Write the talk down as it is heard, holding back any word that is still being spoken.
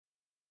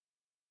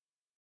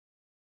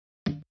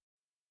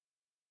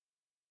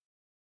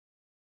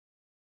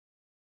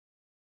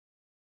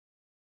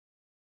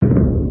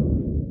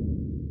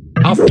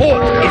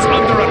fort is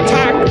under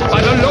attack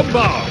by the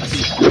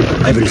Lombards.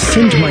 I will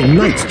send my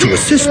knights to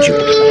assist you,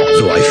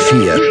 though I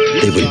fear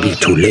they will be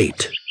too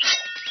late.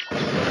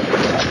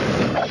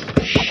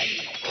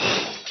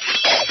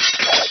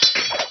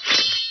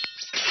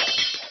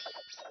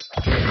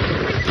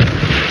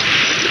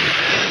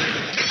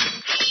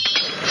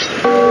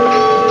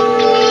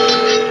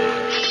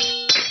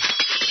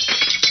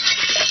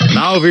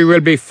 Now we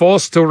will be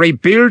forced to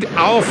rebuild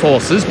our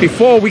forces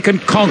before we can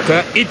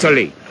conquer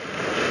Italy.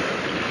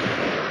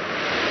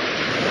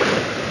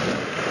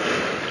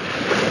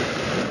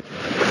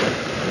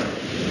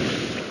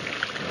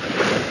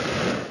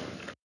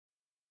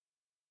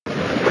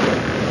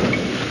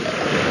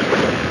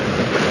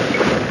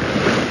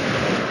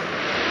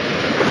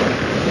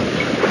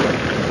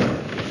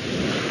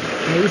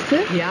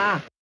 Nächste?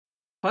 Ja.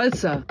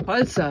 Holzer,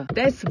 Holzer,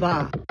 das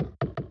war.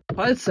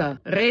 Holzer,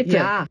 Räte.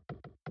 Ja,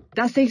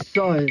 dass ich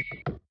soll.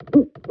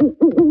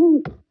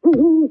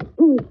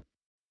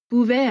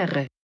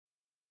 Bouvere.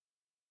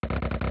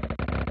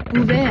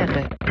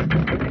 Bouvere.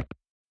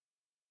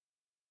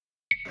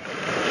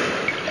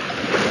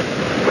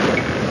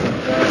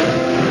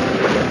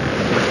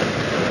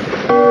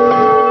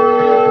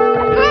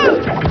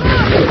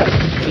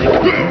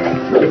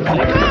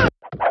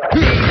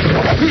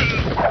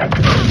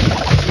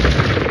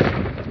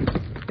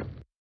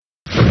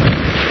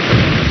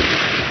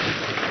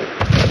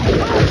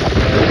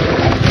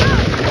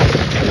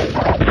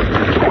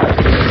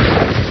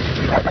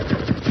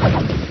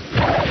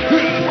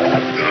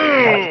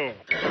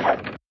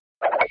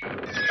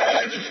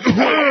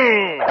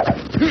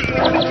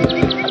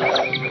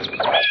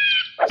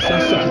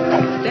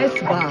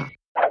 Das war.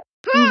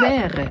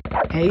 Bouvere.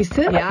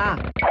 Heiße? Ja.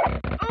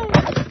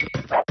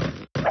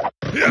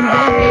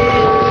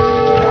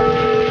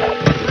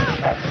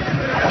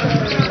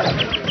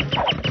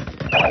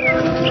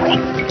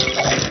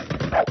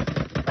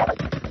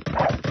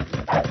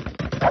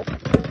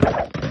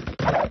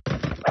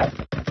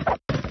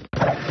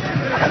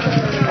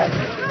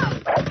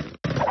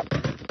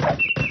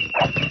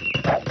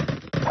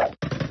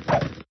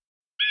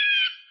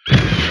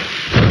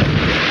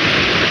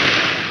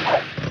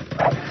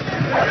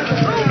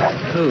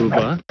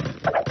 Over,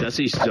 dass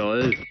ich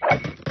soll.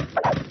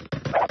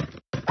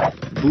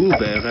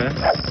 Bouvere.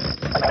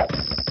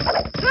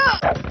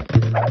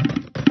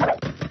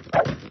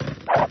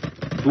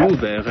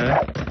 Bouvere.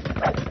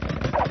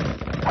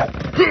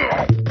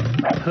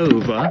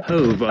 Hover,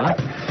 hover.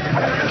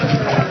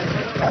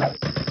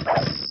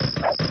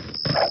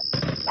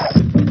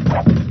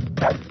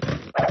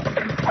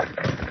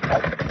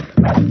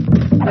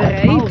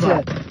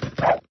 Bereite.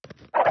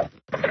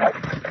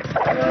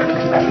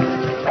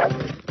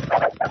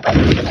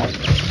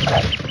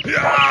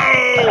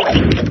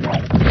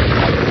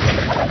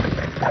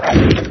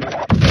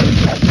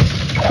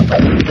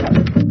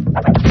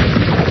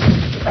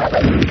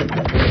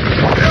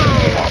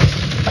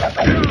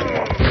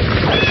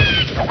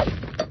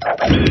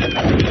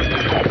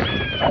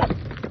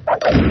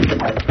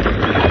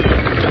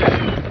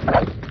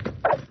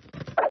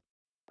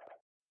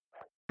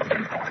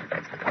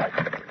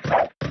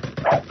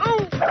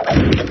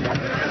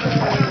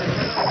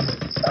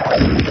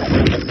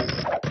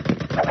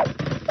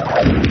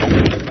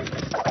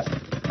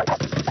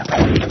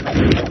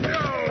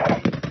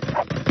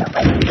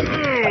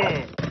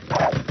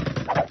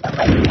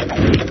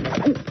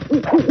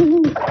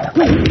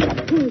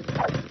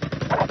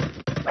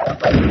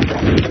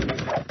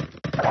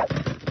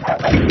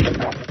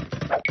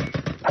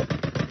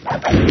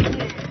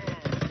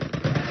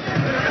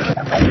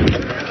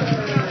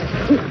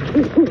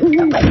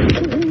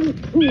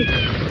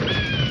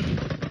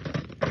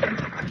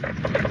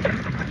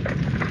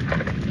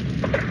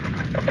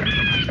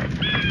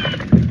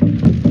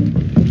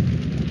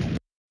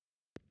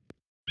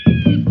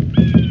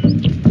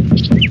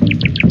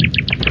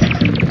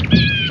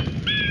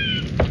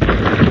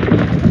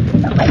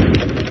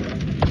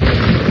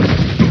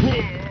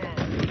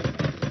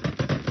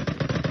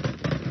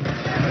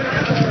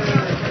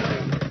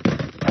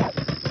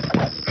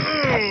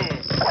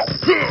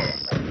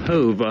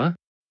 Hover.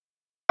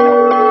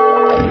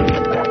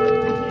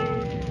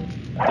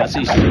 Dass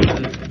ich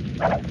soll.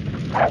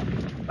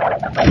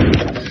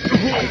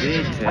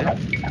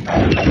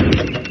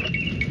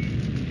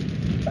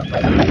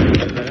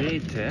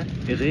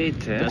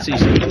 Räte, dass ich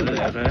soll.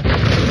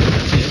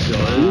 Dass ich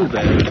soll.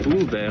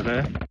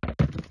 Bouvere.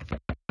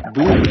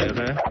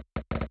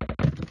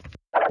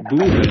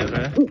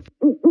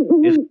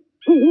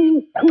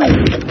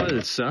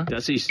 Holzer,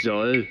 dass ich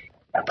soll.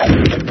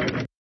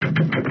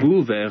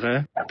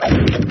 Bouvere.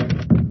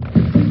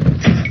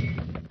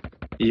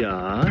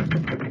 Ja,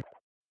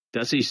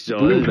 dass ich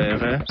soll.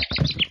 Bouvere.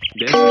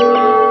 Das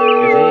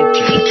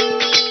Räte.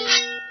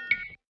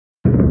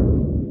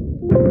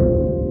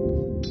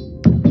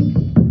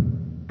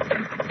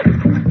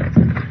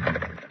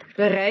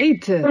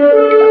 Bereite.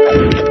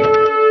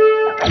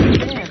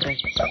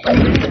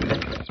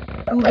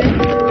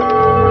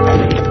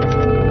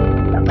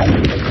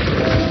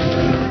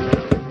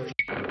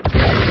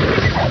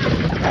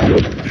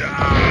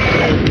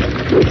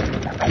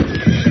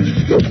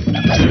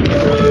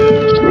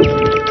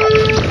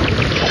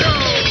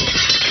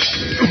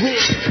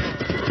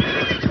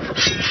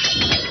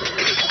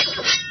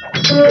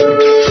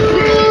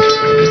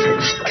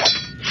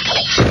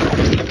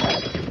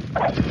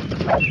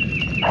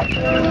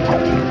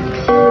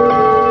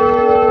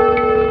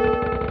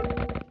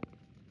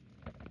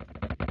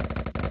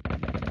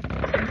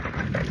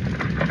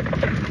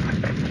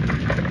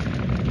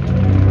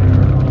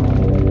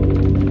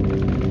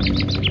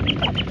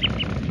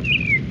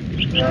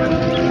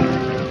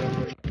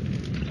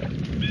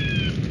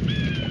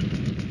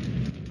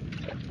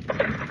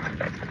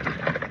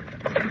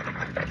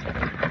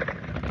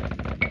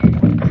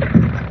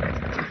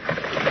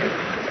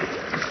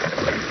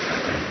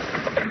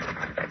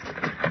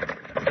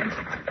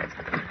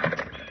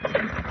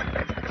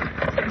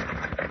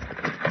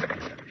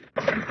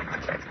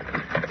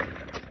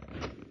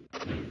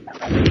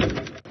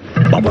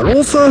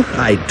 Barbarossa,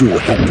 I do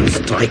hate to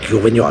strike you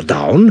when you're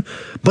down,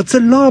 but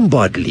the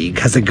Lombard League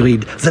has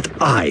agreed that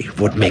I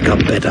would make a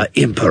better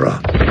emperor.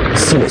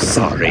 So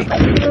sorry.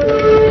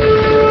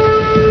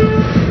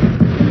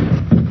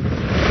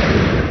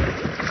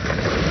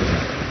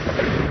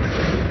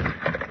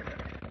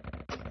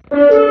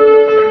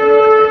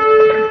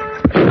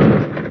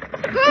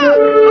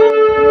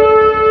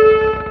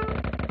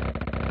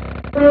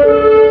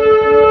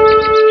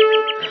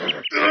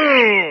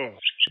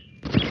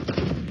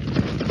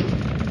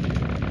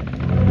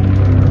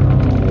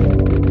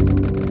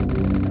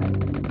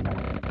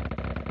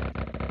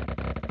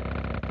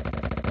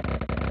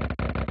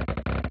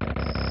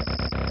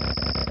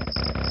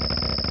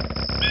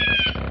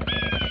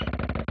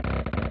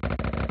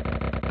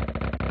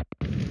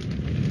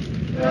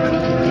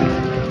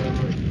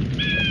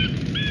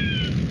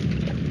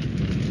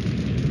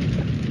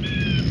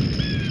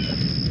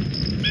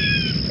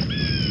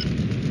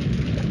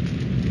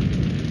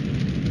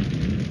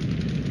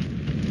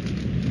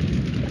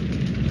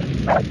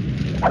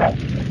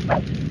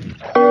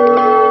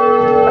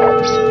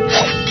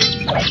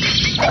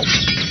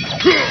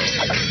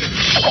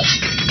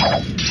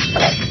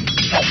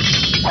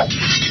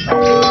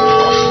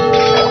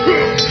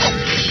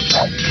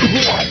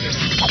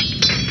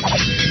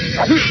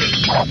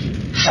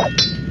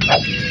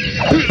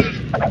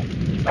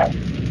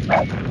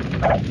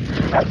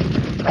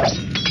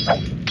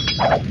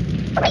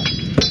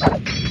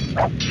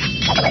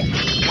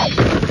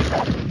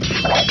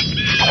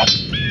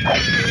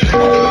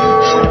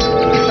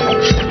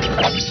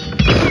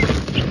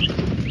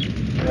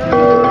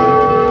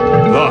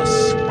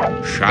 Thus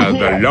shall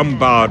the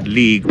Lombard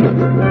League